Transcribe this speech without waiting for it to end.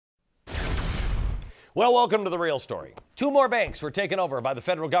Well, welcome to The Real Story. Two more banks were taken over by the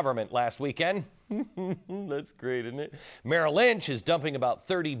federal government last weekend. That's great, isn't it? Merrill Lynch is dumping about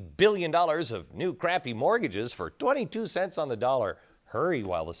 $30 billion of new crappy mortgages for 22 cents on the dollar. Hurry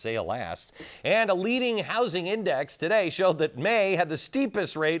while the sale lasts. And a leading housing index today showed that May had the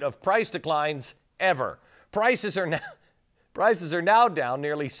steepest rate of price declines ever. Prices are now down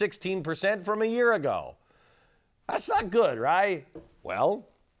nearly 16% from a year ago. That's not good, right? Well,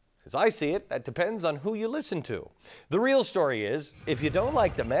 as I see it, that depends on who you listen to. The real story is, if you don't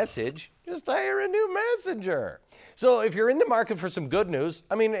like the message, just hire a new messenger. So if you're in the market for some good news,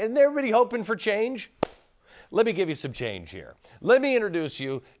 isn't everybody hoping for change? Let me give you some change here. Let me introduce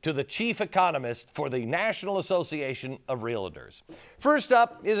you to the chief economist for the National Association of Realtors. First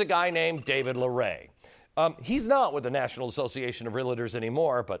up is a guy named David LeRae. He's not with the National Association of Realtors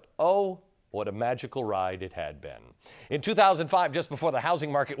anymore, but oh, what a magical ride it had been. In 2005, just before the housing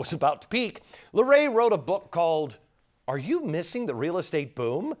market was about to peak, LeRae wrote a book called Are You Missing the Real Estate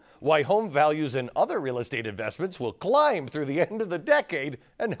Boom? Why Home Values and Other Real Estate Investments Will Climb Through the End of the Decade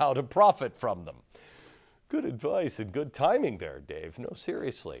and How to Profit from Them. Good advice and good timing there, Dave. No,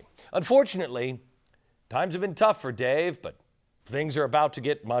 seriously. Unfortunately, times have been tough for Dave, but things are about to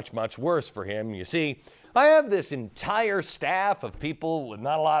get much, much worse for him. You see, I have this entire staff of people with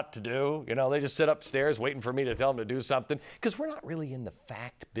not a lot to do. They just sit upstairs waiting for me to tell them to do something because we're not really in the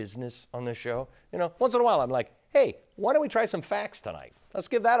fact business on this show. Once in a while I'm like, hey, why don't we try some facts tonight? Let's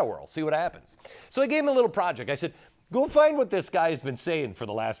give that a whirl, see what happens. So I gave him a little project. I said, go find what this guy has been saying for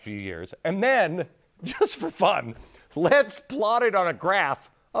the last few years, and then, just for fun, let's plot it on a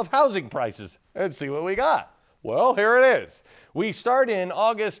graph of housing prices and see what we got. Well, here it is. We start in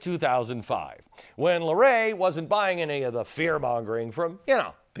August 2005, when LeRae wasn't buying any of the fear-mongering from,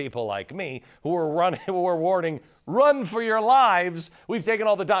 people like me who were warning, run for your lives. We've taken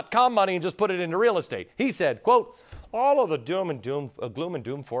all the .com money and just put it into real estate. He said, quote, all of the gloom and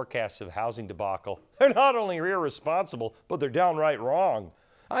doom forecasts of housing debacle, they're not only irresponsible, but they're downright wrong.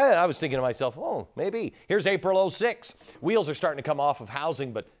 I was thinking to myself, oh, maybe. Here's April 06. Wheels are starting to come off of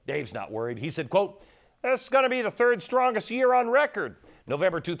housing, but Dave's not worried. He said, quote, this is going to be the third strongest year on record.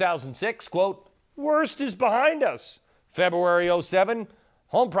 November 2006, quote, worst is behind us. February 07,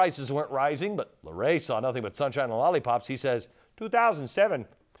 home prices weren't rising, but LeRae saw nothing but sunshine and lollipops. He says, 2007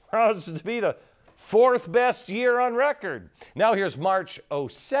 promises to be the fourth best year on record. Now here's March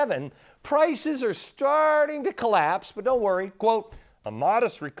 07. Prices are starting to collapse, but don't worry, quote, a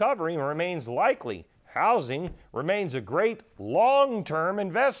modest recovery remains likely. Housing remains a great long-term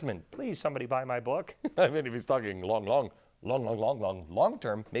investment. Please, somebody buy my book. If he's talking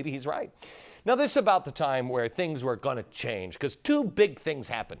long-term, maybe he's right. Now, this is about the time where things were going to change, because two big things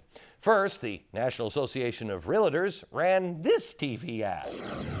happened. First, the National Association of Realtors ran this TV ad.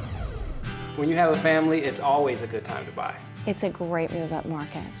 When you have a family, it's always a good time to buy. It's a great move-up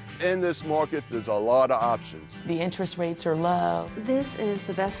market. In this market, there's a lot of options. The interest rates are low. This is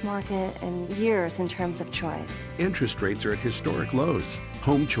the best market in years in terms of choice. Interest rates are at historic lows.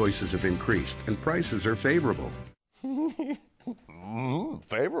 Home choices have increased and prices are favorable.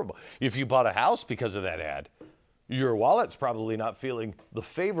 Favorable. If you bought a house because of that ad, your wallet's probably not feeling the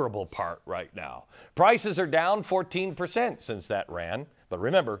favorable part right now. Prices are down 14% since that ran. But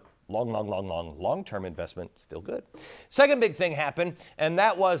remember, long-term investment, still good. Second big thing happened, and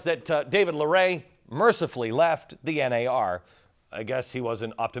that was that David LeRae mercifully left the NAR. I guess he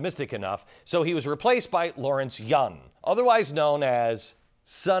wasn't optimistic enough, so he was replaced by Lawrence Yun, otherwise known as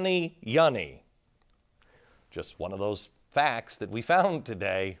Sonny Yunny. Just one of those facts that we found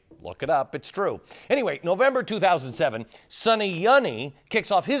today. Look it up, it's true. Anyway, November 2007, Sonny Yunny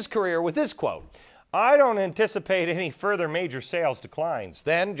kicks off his career with this quote, I don't anticipate any further major sales declines.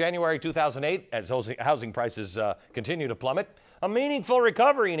 Then, January 2008, as housing prices continue to plummet, a meaningful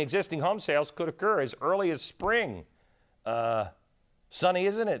recovery in existing home sales could occur as early as spring. Sunny,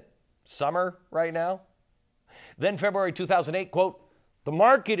 isn't it summer right now? Then, February 2008, quote, the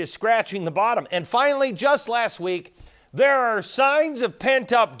market is scratching the bottom. And finally, just last week, there are signs of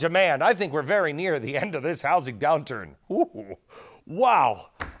pent-up demand. I think we're very near the end of this housing downturn. Ooh,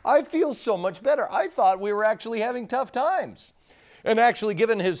 wow. I feel so much better. I thought we were actually having tough times. And actually,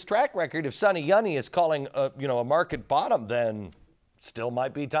 given his track record, if Sonny Yunny is calling a market bottom, then still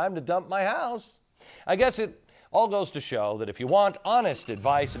might be time to dump my house. I guess it all goes to show that if you want honest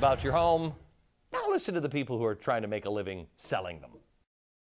advice about your home, now listen to the people who are trying to make a living selling them.